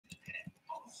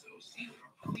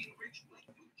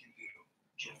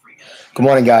Good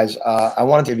morning, guys. I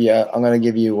wanted to give you. I'm going to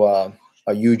give you a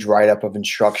huge write-up of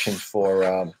instructions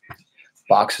for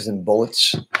boxes and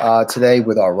bullets today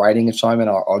with our writing assignment,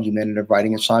 our argumentative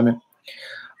writing assignment.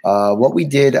 What we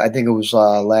did, I think it was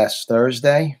last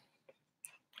Thursday,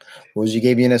 was you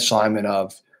gave you an assignment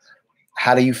of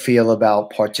how do you feel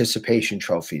about participation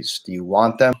trophies? Do you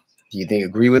want them? Do you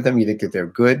agree with them? You think that they're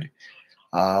good,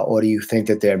 or do you think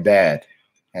that they're bad?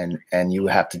 And you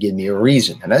have to give me a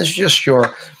reason. And that's just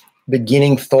your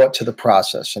beginning thought to the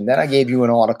process. And then I gave you an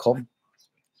article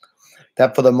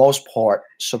that for the most part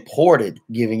supported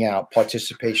giving out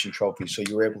participation trophies. So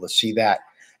you were able to see that.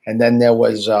 And then there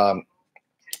was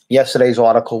yesterday's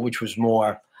article, which was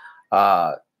more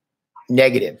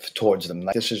negative towards them.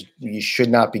 Like, you should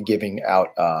not be giving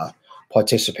out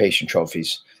participation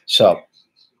trophies. So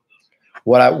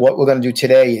what we're going to do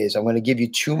today is I'm going to give you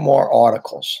two more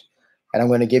articles, and I'm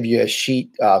going to give you a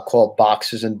sheet called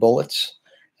Boxes and Bullets.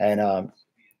 And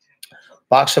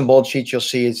box and bullet sheet you'll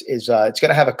see is it's going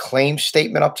to have a claim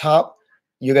statement up top.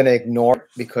 You're going to ignore it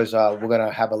because we're going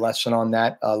to have a lesson on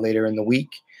that later in the week.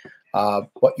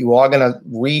 But you are going to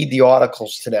read the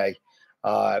articles today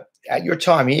at your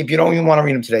time. If you don't even want to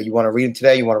read them today, you want to read them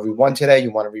today, you want to read one today,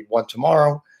 you want to read one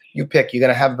tomorrow, you pick. You're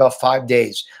going to have about 5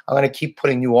 days. I'm going to keep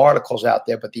putting new articles out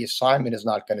there, but the assignment is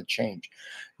not going to change.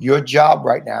 Your job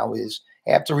right now is,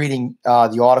 after reading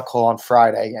the article on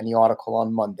Friday and the article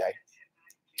on Monday,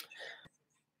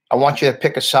 I want you to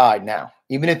pick a side now.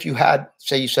 Even if you had,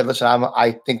 say you said, listen,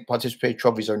 I think participation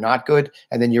trophies are not good,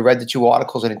 and then you read the two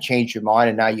articles and it changed your mind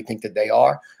and now you think that they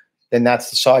are, then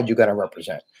that's the side you're going to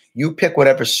represent. You pick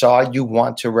whatever side you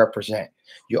want to represent.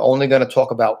 You're only going to talk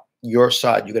about your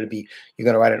side. You're going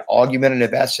to write an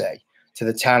argumentative essay to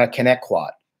the town of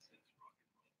Connecticut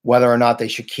whether or not they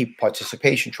should keep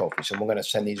participation trophies. And we're going to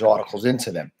send these articles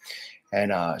into them.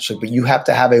 And but you have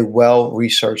to have a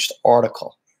well-researched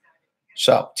article.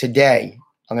 So today,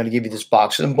 I'm going to give you this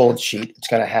boxes and bullet sheet. It's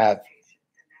going to have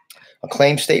a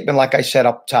claim statement, like I said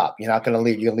up top. You're not going to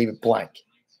leave. You're going to leave it blank.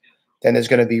 Then there's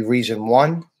going to be reason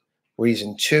 1,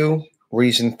 reason 2,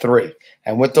 reason 3.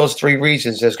 And with those 3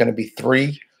 reasons, there's going to be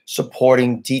 3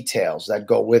 supporting details that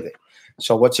go with it.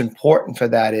 So what's important for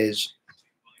that is,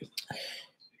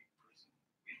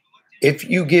 if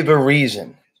you give a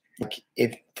reason,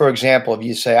 if, for example, if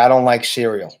you say, I don't like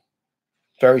cereal,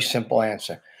 very simple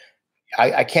answer.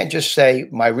 I can't just say,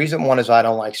 my reason 1 is I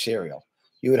don't like cereal.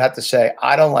 You would have to say,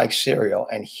 I don't like cereal,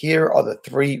 and here are the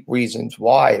 3 reasons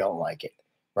why I don't like it,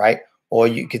 right? Or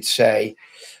you could say,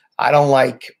 I don't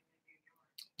like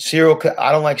cereal.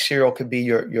 I don't like cereal could be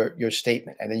your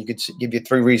statement, and then you could give you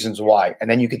 3 reasons why.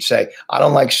 And then you could say, I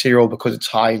don't like cereal because it's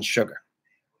high in sugar.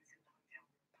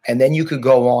 And then you could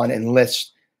go on and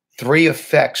list 3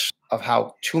 effects of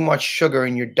how too much sugar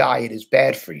in your diet is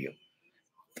bad for you.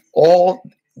 All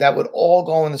that would all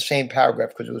go in the same paragraph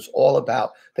because it was all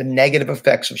about the negative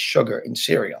effects of sugar in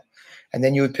cereal. And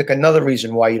then you would pick another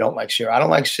reason why you don't like cereal. I don't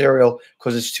like cereal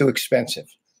because it's too expensive.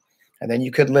 And then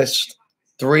you could list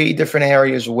 3 different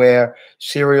areas where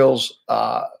cereals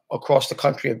across the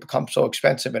country have become so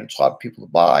expensive and it's hard for people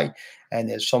to buy. And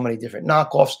there's so many different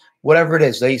knockoffs. Whatever it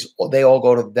is, they all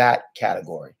go to that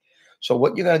category. So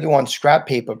what you're going to do on scrap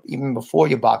paper, even before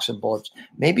your box of bullets,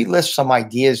 maybe list some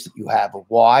ideas that you have of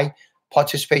why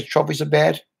participation trophies are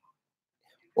bad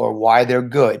or why they're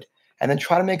good. And then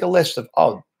try to make a list of,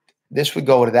 oh, this would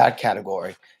go to that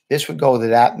category. This would go to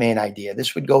that main idea.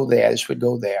 This would go there. This would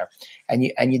go there. And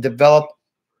you develop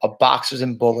a boxes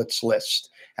and bullets list.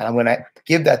 And I'm going to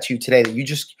give that to you today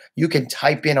that you can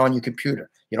type in on your computer.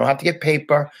 You don't have to get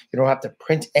paper. You don't have to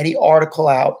print any article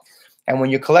out. And when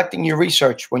you're collecting your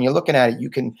research, when you're looking at it, you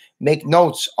can make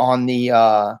notes on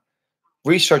the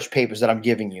research papers that I'm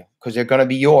giving you because they're going to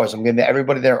be yours. I'm giving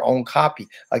everybody their own copy.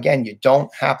 Again, you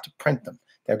don't have to print them.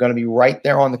 They're going to be right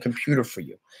there on the computer for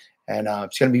you. And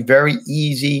it's going to be very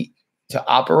easy to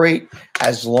operate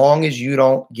as long as you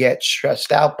don't get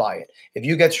stressed out by it. If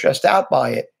you get stressed out by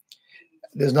it,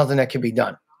 there's nothing that can be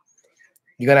done.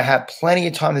 You're going to have plenty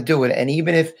of time to do it. And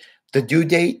even if the due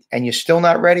date and you're still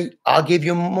not ready, I'll give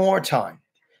you more time.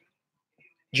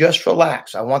 Just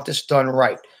relax. I want this done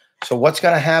right. So what's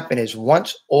going to happen is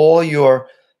once all your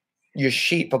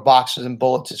sheet for boxes and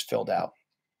bullets is filled out,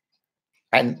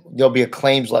 and there'll be a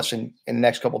claims lesson in the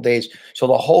next couple of days. So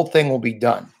the whole thing will be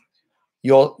done.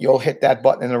 You'll hit that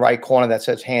button in the right corner that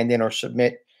says hand in or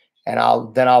submit. And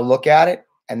I'll look at it.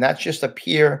 And that's just a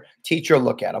peer teacher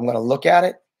look at it. I'm going to look at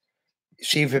it,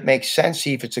 see if it makes sense,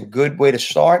 see if it's a good way to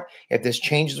start. If there's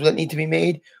changes that need to be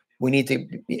made, we need to,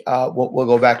 we'll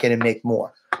go back in and make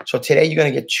more. So today you're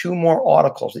going to get 2 more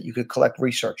articles that you could collect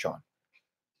research on.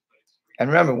 And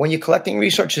remember, when you're collecting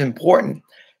research is important.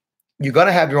 You're going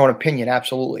to have your own opinion.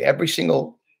 Absolutely. Every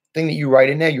single thing that you write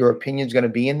in there, your opinion is going to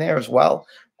be in there as well.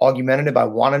 Argumentative. I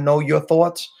want to know your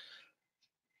thoughts.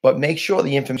 But make sure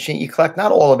the information you collect,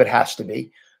 not all of it has to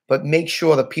be, but make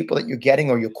sure the people that you're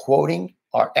getting or you're quoting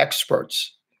are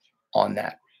experts on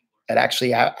that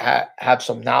actually have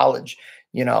some knowledge,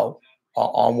 you know,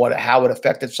 on how it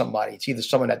affected somebody. It's either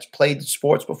someone that's played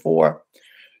sports before.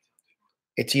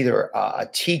 It's either a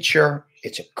teacher,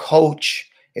 it's a coach,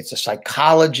 it's a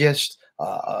psychologist,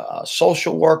 a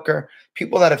social worker,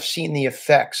 people that have seen the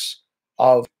effects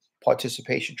of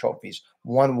participation trophies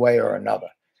one way or another.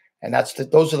 And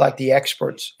those are like the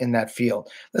experts in that field.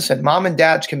 Listen, mom and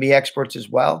dads can be experts as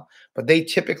well, but they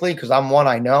typically, because I'm one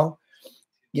I know,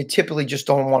 you typically just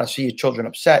don't want to see your children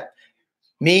upset.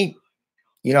 Me,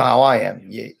 you know how I am.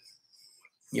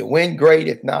 You win, great.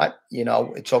 If not, you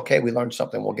know, it's okay. We learned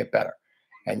something. We'll get better.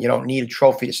 And you don't need a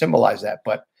trophy to symbolize that,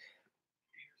 but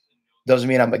doesn't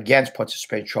mean I'm against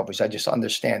participation trophies. I just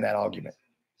understand that argument.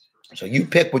 So you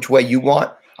pick which way you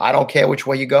want. I don't care which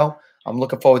way you go. I'm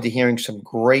looking forward to hearing some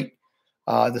great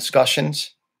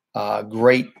discussions,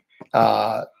 great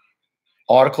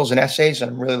articles and essays,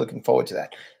 and I'm really looking forward to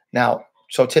that. Now,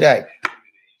 so today,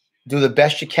 do the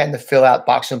best you can to fill out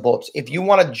box and bullets. If you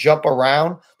want to jump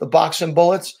around the box and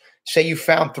bullets, say you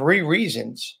found 3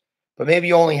 reasons, but maybe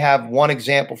you only have 1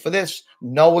 example for this,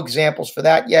 no examples for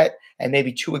that yet, and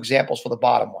maybe 2 examples for the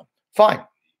bottom one. Fine.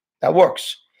 That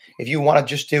works. If you want to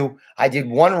just do, I did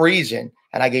 1 reason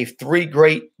and I gave 3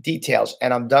 great details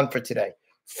and I'm done for today.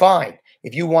 Fine.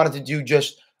 If you wanted to do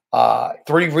just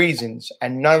 3 reasons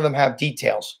and none of them have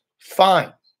details,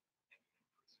 fine.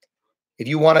 If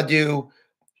you want to do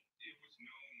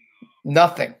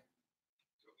nothing,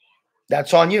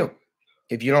 that's on you.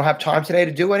 If you don't have time today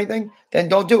to do anything, then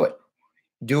don't do it.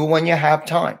 Do it when you have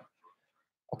time.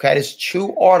 Okay, there's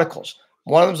 2 articles.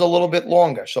 One of them's a little bit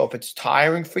longer. So if it's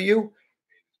tiring for you,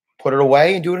 put it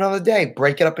away and do it another day.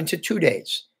 Break it up into 2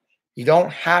 days. You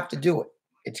don't have to do it.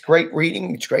 It's great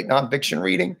reading. It's great nonfiction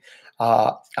reading.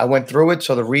 I went through it,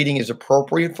 so the reading is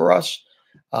appropriate for us.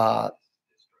 And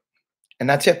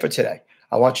that's it for today.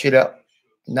 I want you to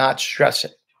not stress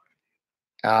it.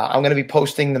 I'm going to be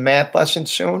posting the math lesson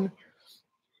soon.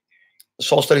 The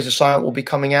Soul Studies assignment will be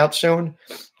coming out soon.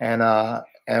 And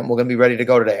we're going to be ready to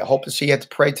go today. I hope to see you at the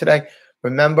parade today.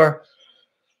 Remember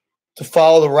to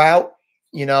follow the route.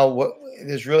 You know,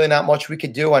 there's really not much we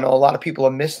could do. I know a lot of people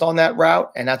are missed on that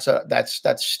route, and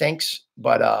that stinks.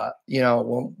 But you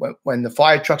know, when the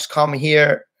fire trucks come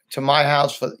here to my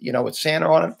house for, you know, with Santa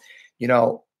on it, you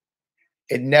know,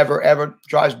 it never ever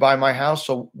drives by my house.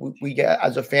 So we get,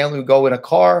 as a family, we go in a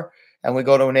car and we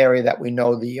go to an area that we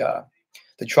know the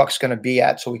truck's going to be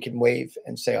at, so we can wave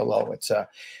and say hello. It's a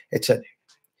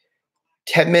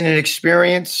 10-minute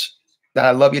experience that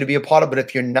I'd love you to be a part of. But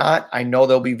if you're not, I know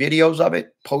there'll be videos of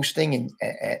it posting,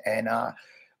 and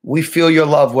we feel your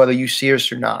love whether you see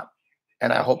us or not.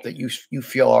 And I hope that you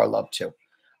feel our love too.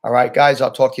 All right, guys,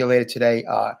 I'll talk to you later today.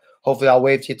 Hopefully I'll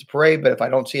wave to you at the parade, but if I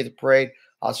don't see you at the parade,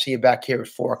 I'll see you back here at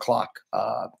 4 o'clock.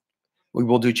 We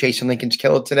will do Chasing Lincoln's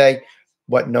Killer today,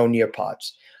 but no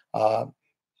Nearpods.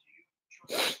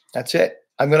 That's it.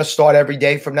 I'm going to start every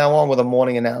day from now on with a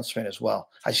morning announcement as well.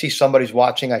 I see somebody's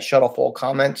watching. I shut off all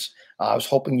comments. I was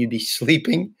hoping you'd be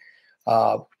sleeping.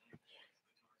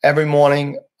 Every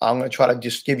morning, I'm going to try to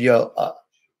just give you a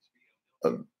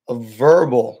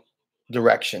verbal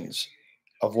directions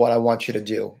of what I want you to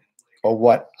do or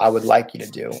what I would like you to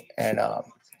do. And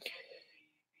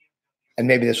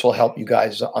maybe this will help you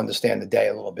guys understand the day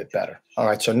a little bit better. All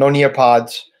right, so no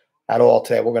Nearpods at all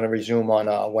today. We're going to resume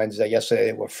on Wednesday. Yesterday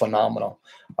they were phenomenal.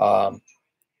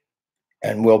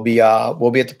 And we'll be at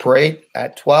the parade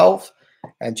at 12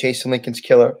 and Chasing Lincoln's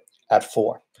Killer at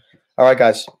 4. All right,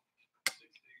 guys.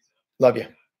 Love you.